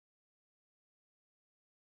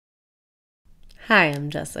Hi, I'm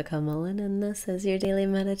Jessica Mullen, and this is your daily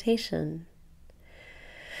meditation.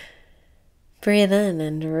 Breathe in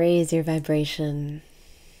and raise your vibration.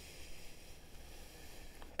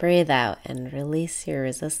 Breathe out and release your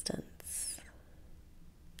resistance.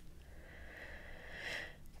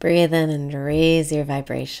 Breathe in and raise your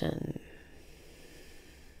vibration.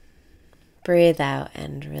 Breathe out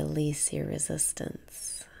and release your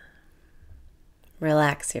resistance.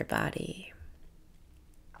 Relax your body.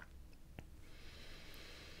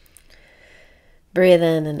 Breathe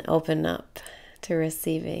in and open up to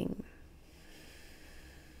receiving.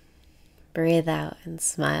 Breathe out and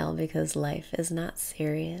smile because life is not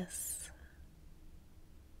serious.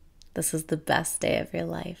 This is the best day of your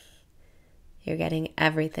life. You're getting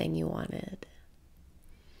everything you wanted.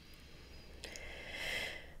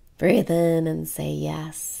 Breathe in and say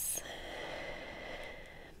yes.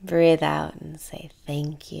 Breathe out and say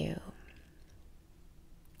thank you.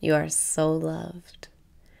 You are so loved.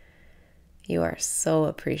 You are so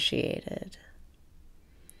appreciated.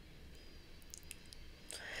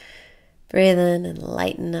 Breathe in and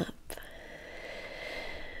lighten up.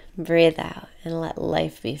 Breathe out and let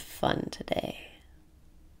life be fun today.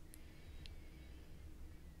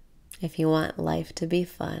 If you want life to be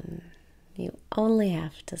fun, you only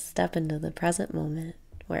have to step into the present moment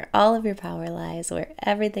where all of your power lies, where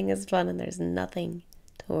everything is fun and there's nothing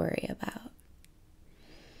to worry about.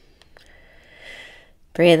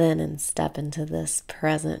 Breathe in and step into this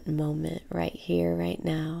present moment right here, right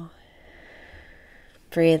now.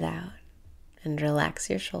 Breathe out and relax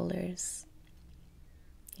your shoulders.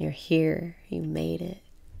 You're here. You made it.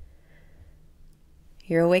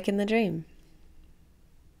 You're awake in the dream.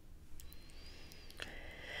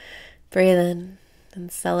 Breathe in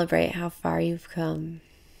and celebrate how far you've come.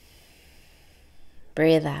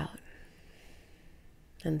 Breathe out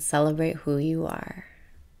and celebrate who you are.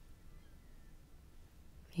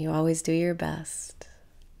 You always do your best.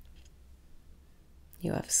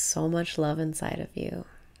 You have so much love inside of you.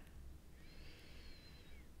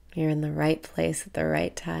 You're in the right place at the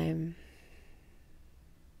right time.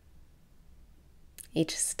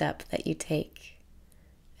 Each step that you take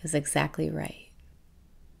is exactly right.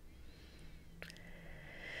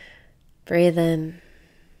 Breathe in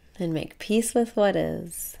and make peace with what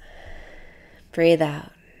is. Breathe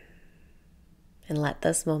out and let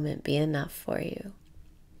this moment be enough for you.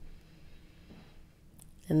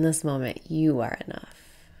 In this moment, you are enough.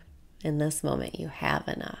 In this moment, you have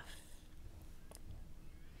enough.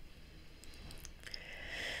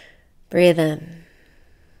 Breathe in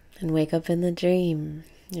and wake up in the dream.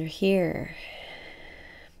 You're here.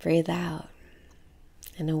 Breathe out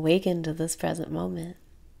and awaken to this present moment.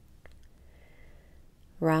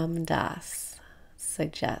 Ram Dass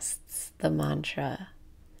suggests the mantra,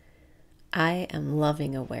 I am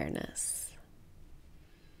loving awareness.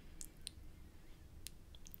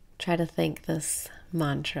 Try to think this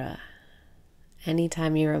mantra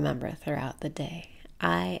anytime you remember throughout the day.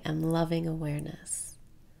 I am loving awareness.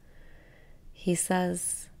 He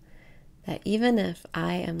says that even if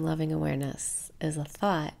I am loving awareness is a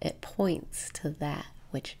thought, it points to that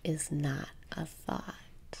which is not a thought.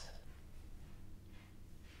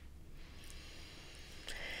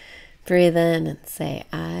 Breathe in and say,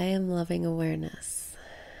 I am loving awareness.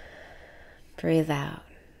 Breathe out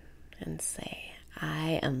and say,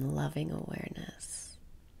 I am loving awareness.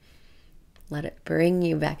 Let it bring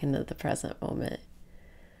you back into the present moment.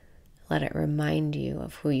 Let it remind you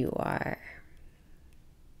of who you are.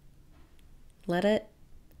 Let it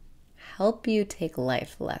help you take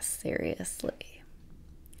life less seriously.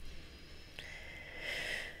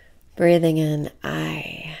 Breathing in,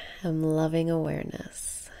 I am loving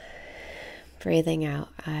awareness. Breathing out,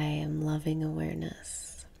 I am loving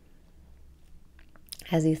awareness.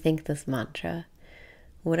 As you think this mantra,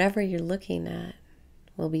 whatever you're looking at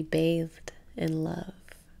will be bathed in love.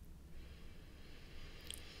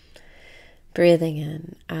 Breathing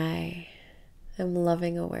in, I am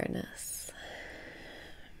loving awareness.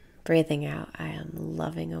 Breathing out, I am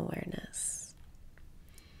loving awareness.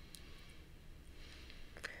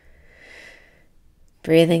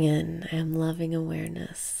 Breathing in, I am loving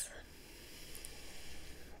awareness.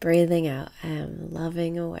 Breathing out, I am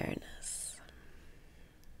loving awareness.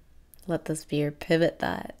 Let this be your pivot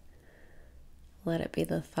thought. Let it be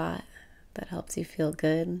the thought that helps you feel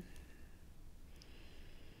good.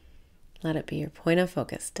 Let it be your point of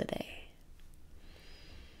focus today.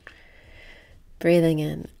 Breathing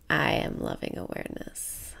in, I am loving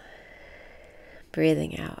awareness.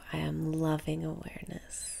 Breathing out, I am loving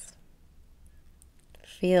awareness.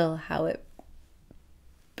 Feel how it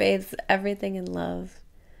bathes everything in love.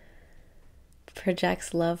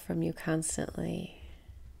 projects love from you constantly.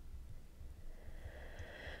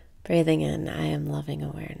 Breathing in, I am loving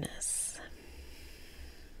awareness.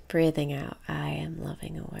 Breathing out, I am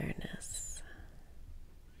loving awareness.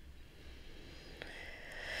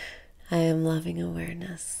 I am loving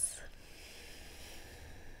awareness.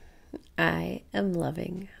 I am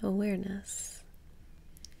loving awareness.